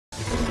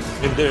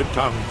In their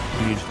tongue,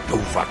 he is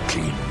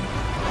Dovahkiin,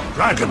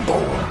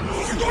 Dragonborn.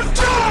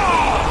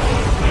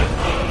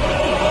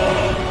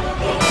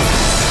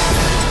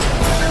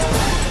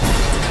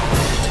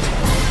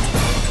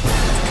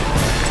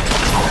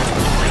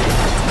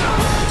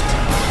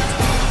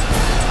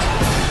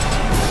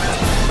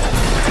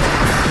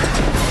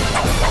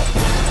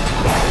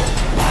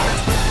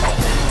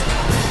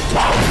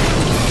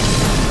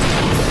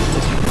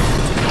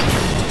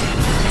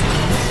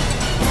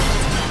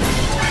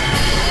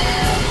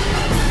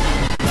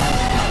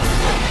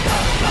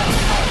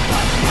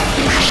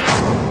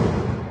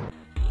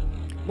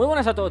 Muy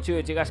buenas a todos,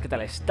 chicos y chicas, ¿qué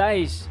tal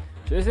estáis?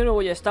 Soy de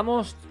nuevo y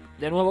estamos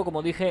de nuevo,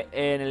 como dije,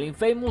 en el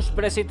InFAMOUS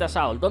Precinct,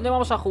 donde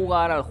vamos a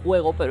jugar al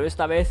juego, pero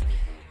esta vez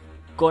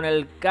con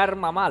el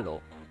karma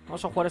malo.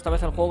 Vamos a jugar esta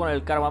vez al juego con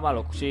el karma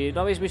malo. Si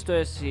no habéis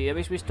visto, si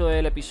habéis visto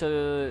el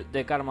episodio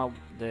de karma,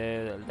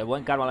 de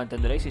buen karma, lo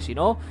entenderéis. Y si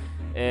no,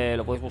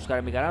 lo podéis buscar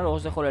en mi canal,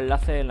 os dejo el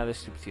enlace en la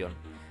descripción.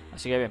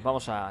 Así que bien,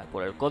 vamos a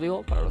por el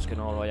código, para los que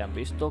no lo hayan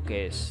visto,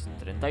 que es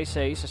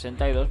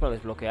 3662 para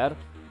desbloquear.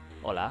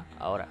 Hola,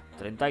 ahora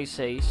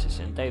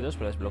 3662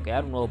 para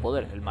desbloquear un nuevo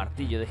poder, el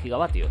martillo de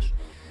gigavatios.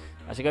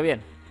 Así que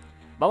bien,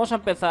 vamos a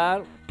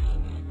empezar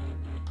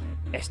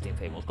este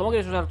InFAMOUS. ¿Cómo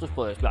quieres usar tus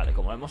poderes? Vale,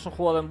 como hemos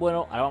jugado en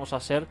bueno, ahora vamos a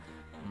ser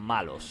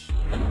malos.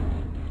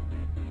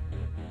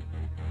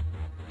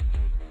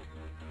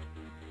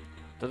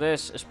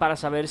 Entonces es para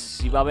saber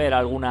si va a haber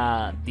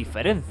alguna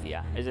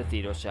diferencia. Es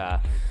decir, o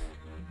sea,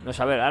 no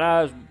saber,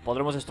 ahora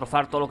podremos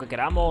destrozar todo lo que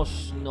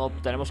queramos. No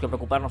tenemos que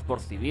preocuparnos por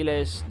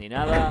civiles ni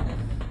nada.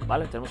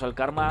 Vale, tenemos el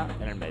karma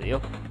en el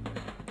medio.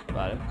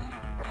 Vale.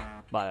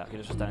 Vale, aquí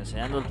nos están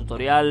enseñando. El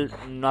tutorial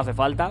no hace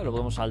falta, lo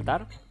podemos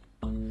saltar.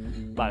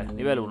 Vale,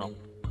 nivel 1.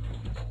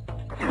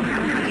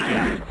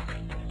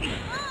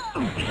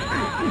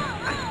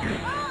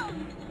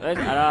 ¿Ves?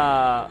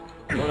 Ahora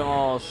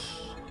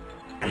podemos...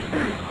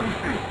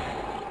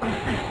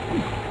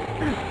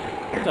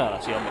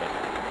 Ahora sí, hombre.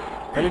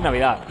 ¡Feliz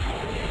Navidad!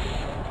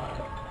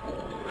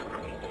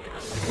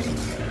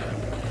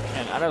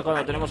 Bien, ahora es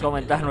cuando tenemos que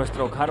aumentar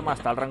nuestro karma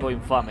hasta el rango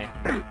infame.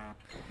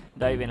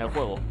 De ahí viene el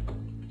juego.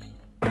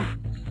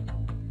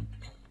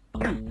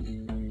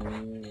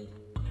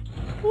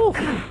 Uf.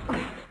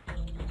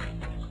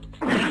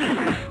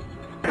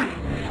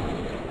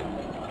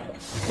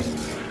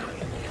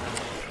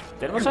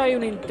 Tenemos ahí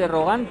un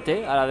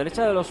interrogante a la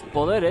derecha de los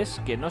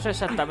poderes que no sé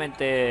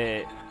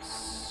exactamente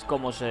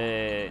cómo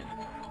se...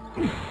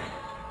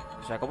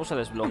 O sea, cómo se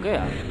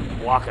desbloquea.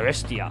 ¡Guau, qué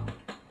bestia!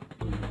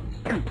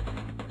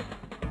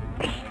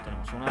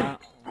 Tenemos una...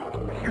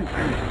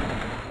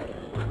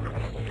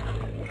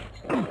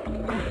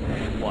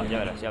 Buah, ya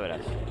verás, ya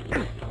verás.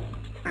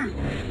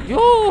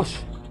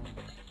 ¡Dios!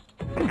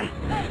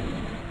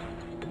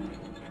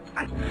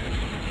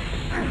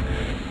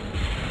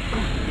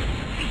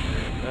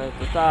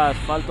 Tú estás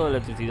falto de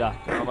electricidad.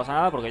 No pasa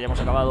nada porque ya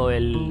hemos acabado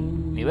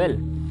el nivel.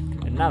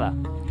 En nada.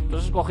 Entonces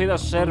has escogido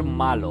ser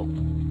malo.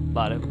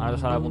 Vale, ahora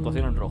te sale la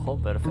puntuación en rojo.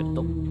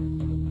 Perfecto.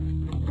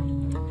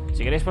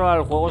 Si queréis probar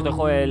el juego os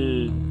dejo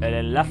el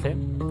enlace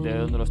de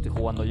donde lo estoy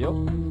jugando yo.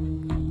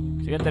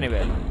 Siguiente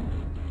nivel.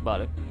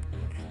 Vale.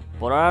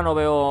 Por ahora no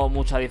veo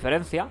mucha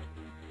diferencia.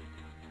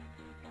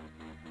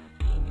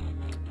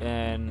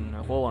 En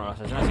el juego, bueno,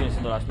 las escenas siguen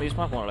siendo las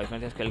mismas. Bueno, la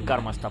diferencia es que el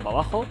karma está para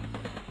abajo,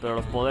 pero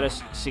los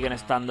poderes siguen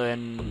estando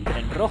en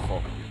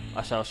rojo.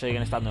 O sea,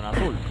 siguen estando en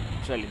azul.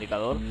 O sea, el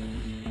indicador.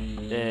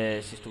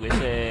 Si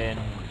estuviese en...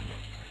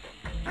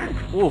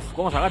 Uf,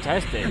 ¿cómo se agacha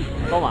este?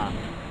 Toma.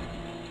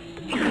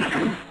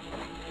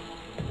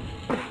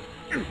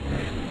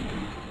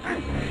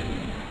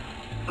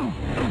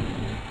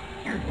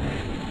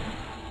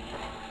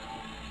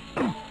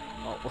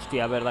 Oh,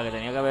 hostia, es verdad que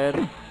tenía que haber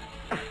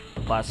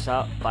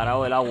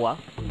parado el agua.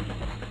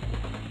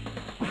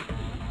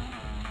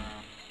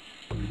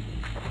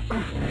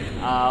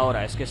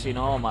 Ahora, es que si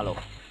no, malo.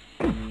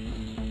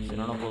 Si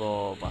no, no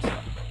puedo pasar.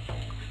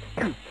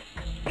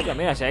 Hostia,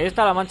 mira, si ahí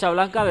está la mancha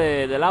blanca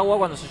del agua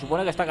cuando se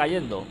supone que está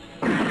cayendo.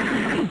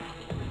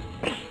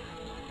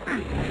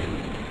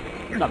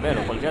 También,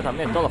 los policías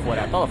también, todo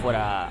fuera, todo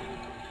fuera.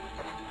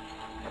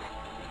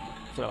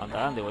 Se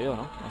levantarán, digo yo,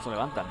 ¿no? No se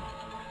levantan.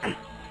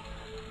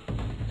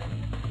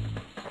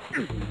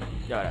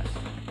 Ya verás.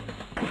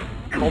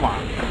 Toma.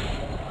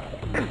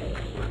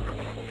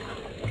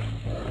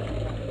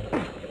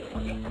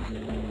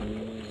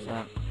 O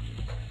sea,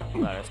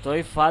 vale,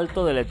 estoy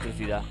falto de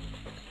electricidad.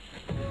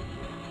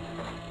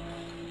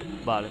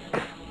 Vale.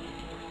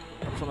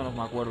 Más o menos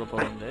me acuerdo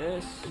por dónde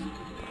es.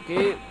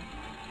 Aquí.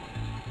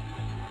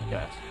 Ya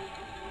verás.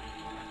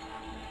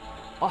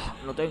 ¡Ah!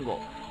 Lo tengo.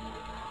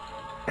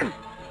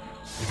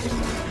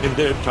 In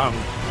their tongue,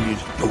 he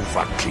is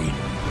Dovahkiin,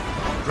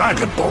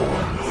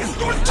 Dragonborn.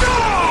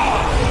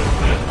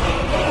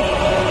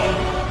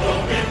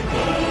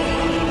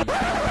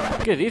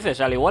 ¿Qué dices?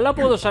 Al igual la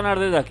puedo sanar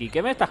desde aquí.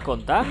 ¿Qué me estás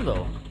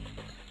contando?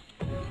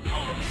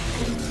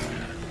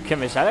 ¿Que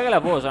me sale que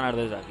la puedo sanar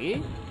desde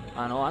aquí?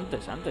 Ah, no,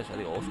 antes.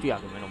 Digo, hostia,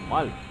 que menos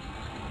mal.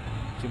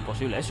 Es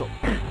imposible eso.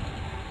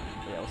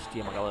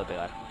 Hostia, me acabo de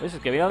pegar. ¿Ves? Es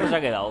que mira dónde se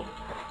ha quedado.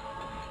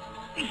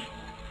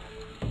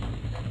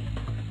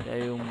 Y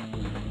hay un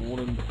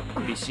muro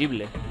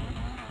invisible.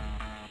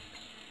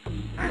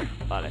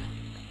 Vale.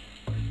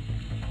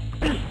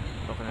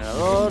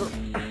 Generador.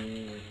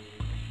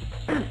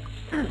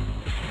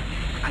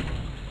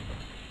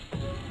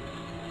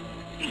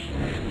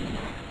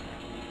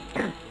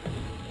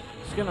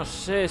 Es que no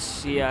sé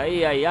si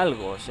ahí hay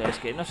algo. O sea, es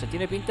que no sé,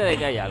 tiene pinta de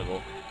que hay algo.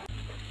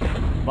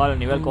 Vale,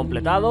 nivel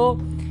completado.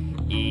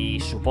 Y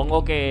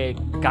supongo que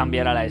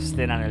cambiará la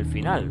escena en el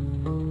final.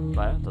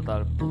 Vale,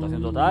 total,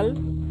 puntuación total.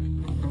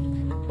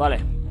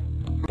 Vale,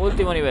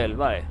 último nivel,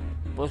 vale.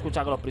 Puedo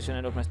escuchar que los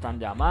prisioneros me están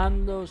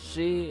llamando,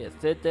 sí,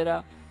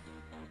 etcétera.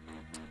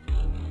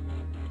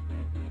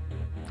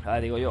 A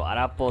ver, digo yo,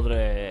 ahora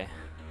podré...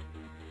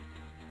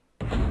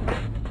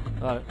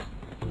 Vale.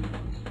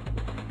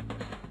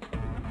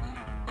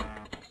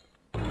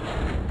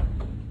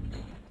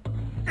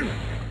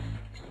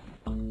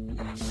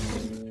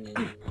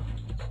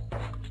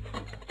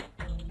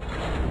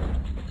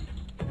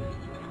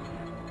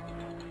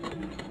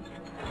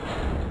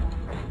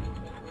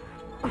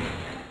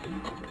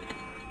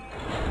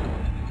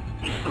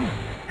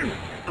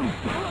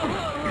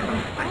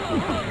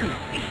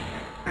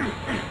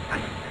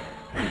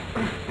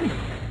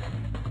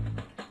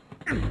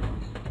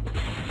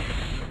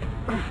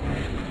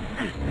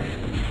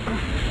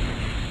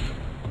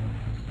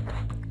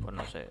 Pues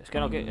no sé,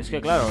 es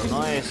que claro,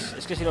 no es...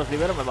 Es que si los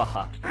libero me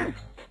baja.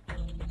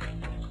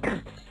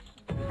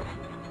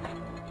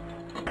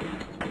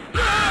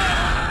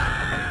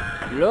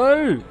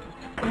 ¡LOL!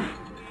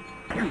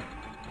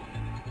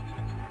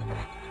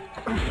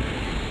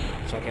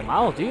 Se ha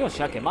quemado, tío,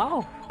 se ha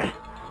quemado.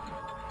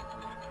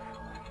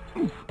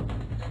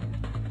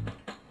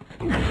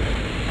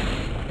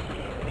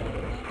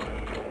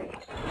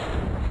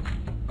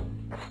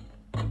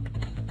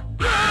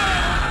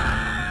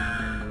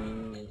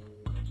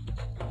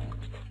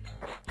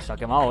 Se ha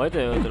quemado,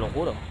 te lo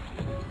juro.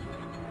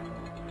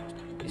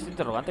 ¿Este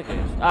interrogante qué es?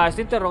 Ah,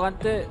 este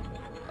interrogante...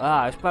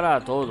 Ah, es para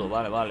todo,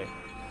 vale, vale.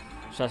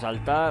 O sea,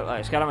 saltar... Ah,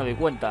 es que ahora me doy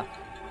cuenta.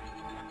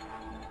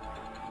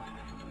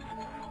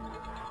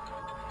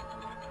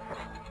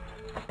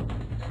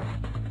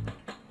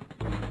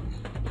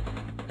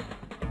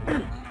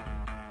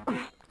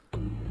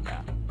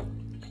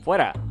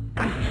 ¡Fuera!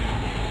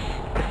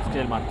 Es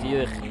que el martillo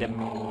de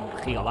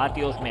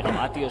gigavatios,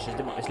 megavatios,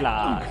 es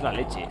la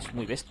leche, es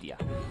muy bestia.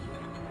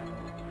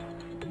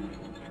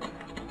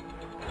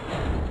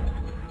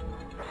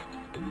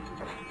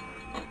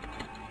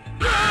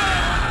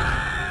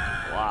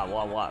 Guau,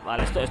 guau, guau.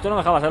 Vale, esto no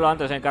me dejaba hacerlo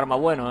antes en Karma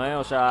bueno,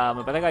 O sea,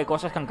 me parece que hay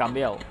cosas que han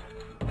cambiado.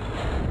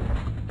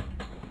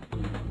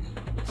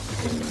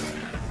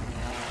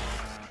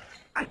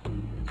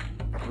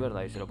 Es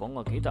verdad, y si lo pongo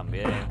aquí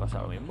también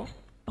pasa lo mismo.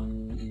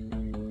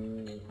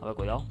 A ver,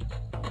 cuidado.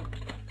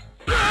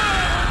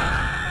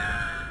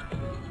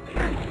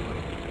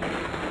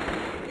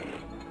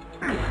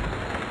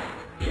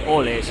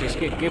 Ole, si es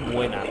que qué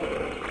buena.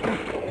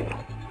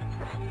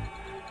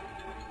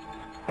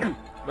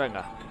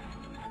 Venga.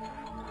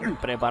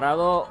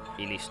 Preparado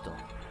y listo.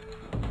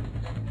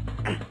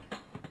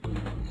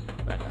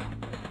 Venga.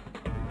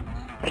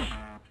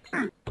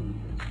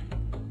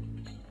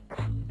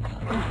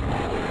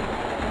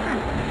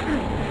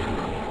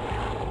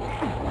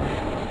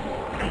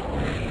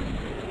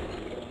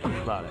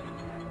 Vale.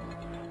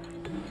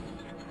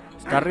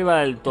 Está arriba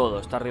del todo,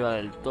 está arriba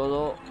del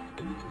todo.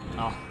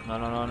 No, no,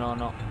 no, no, no,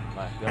 no.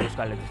 Vale, voy a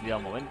buscar electricidad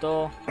un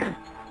momento.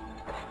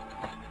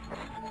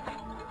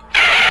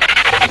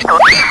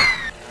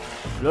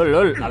 LOL,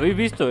 LOL, ¿habéis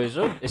visto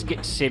eso? Es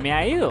que se me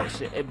ha ido.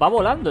 Va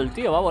volando el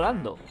tío, va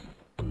volando.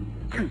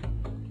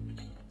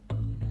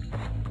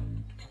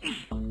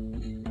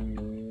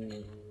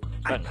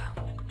 Venga.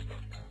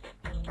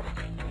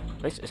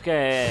 ¿Veis? Es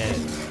que...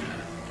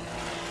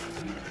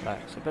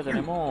 Vale, siempre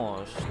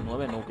tenemos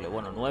 9 núcleos.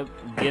 Bueno,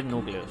 10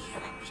 núcleos.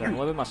 O sea,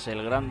 9 más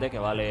el grande que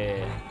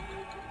vale...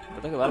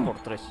 Parece que vale por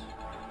 3.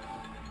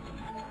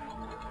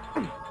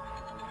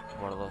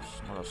 Por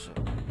 2, no lo sé.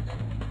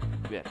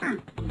 Bien.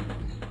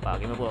 Vale,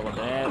 aquí me puedo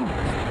contener sin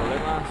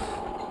problemas.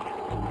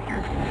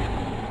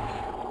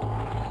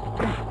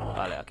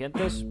 Vale, aquí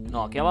antes...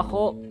 No, aquí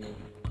abajo...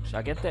 O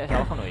sea, aquí antes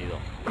abajo no he ido.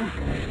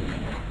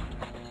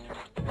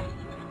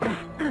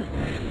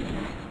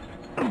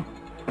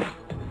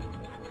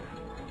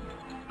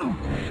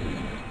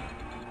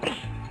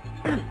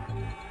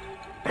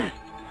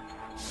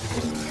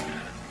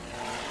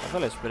 Bajo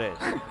el express.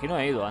 Aquí no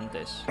he ido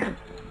antes.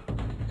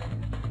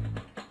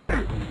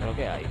 ¿Pero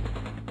qué hay?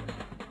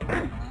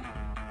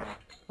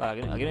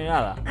 Vale, aquí no hay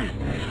nada.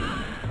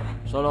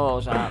 Solo,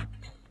 o sea...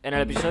 En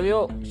el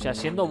episodio, o sea,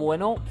 siendo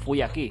bueno,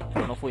 fui aquí.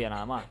 Pero no fui a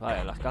nada más.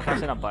 Vale, las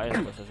cajas eran para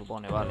esto, se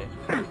supone, vale.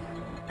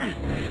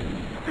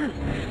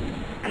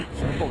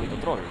 Son un poquito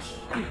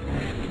trolls.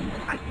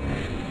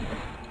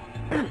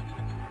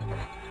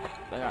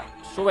 Venga,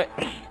 sube.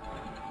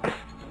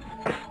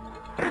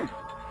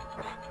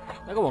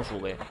 Mira cómo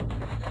sube.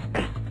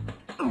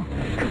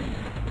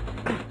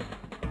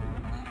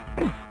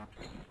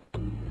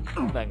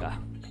 Venga.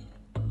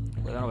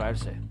 Puede no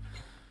caerse.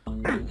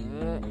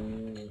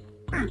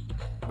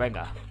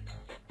 Venga.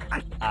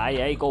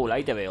 Ahí, Cole,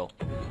 ahí te veo.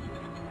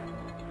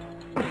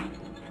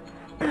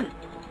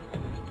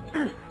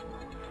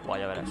 Buah,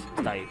 ya verás,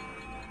 está ahí.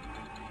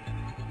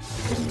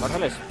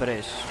 Marshall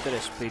Express, Super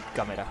Speed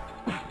Camera.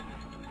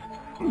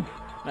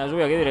 Me la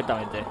subí aquí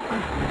directamente.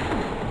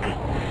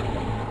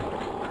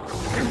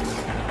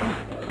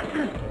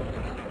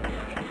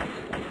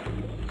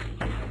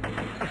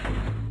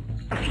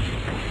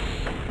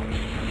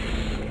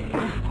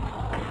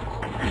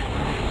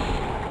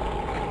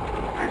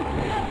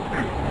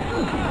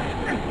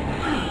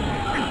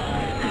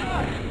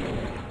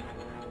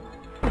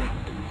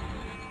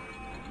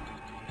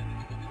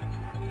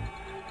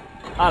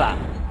 ¡Hala!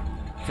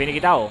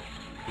 Finiquitado.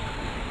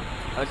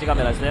 A ver si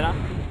cambia la escena.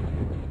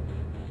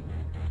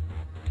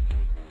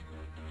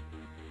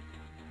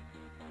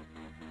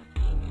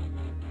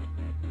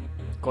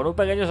 Con un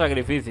pequeño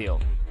sacrificio.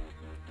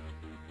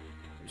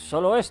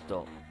 Solo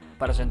esto,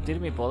 para sentir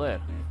mi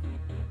poder.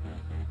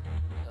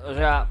 O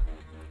sea,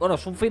 bueno,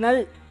 es un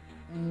final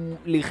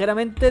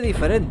ligeramente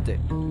diferente.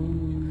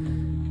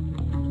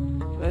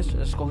 ¿Ves?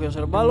 Escogió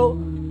ser malo.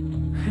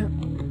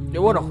 Y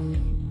bueno,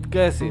 ¿qué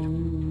decir?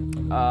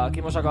 Aquí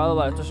hemos acabado,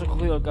 vale, esto es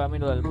escogido el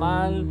camino del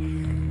mal.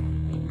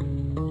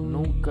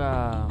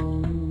 Nunca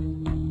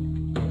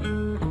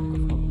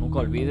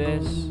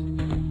olvides.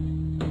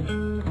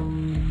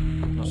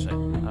 No sé,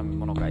 ahora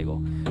mismo no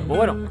caigo. Pues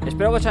bueno,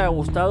 espero que os haya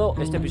gustado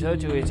este episodio,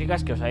 chicos y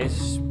chicas. Que os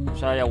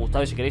haya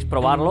gustado, y si queréis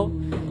probarlo,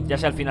 ya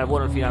sea el final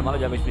bueno o el final malo,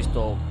 ya habéis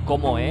visto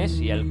cómo es.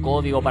 Y el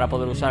código para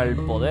poder usar el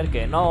poder,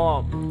 que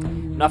no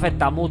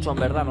afecta mucho en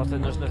verdad, no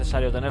es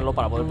necesario tenerlo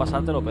para poder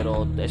pasártelo,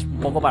 pero es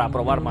un poco para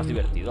probar más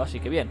divertido. Así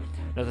que bien,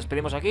 nos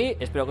despedimos aquí,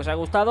 espero que os haya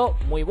gustado,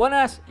 muy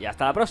buenas y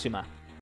hasta la próxima.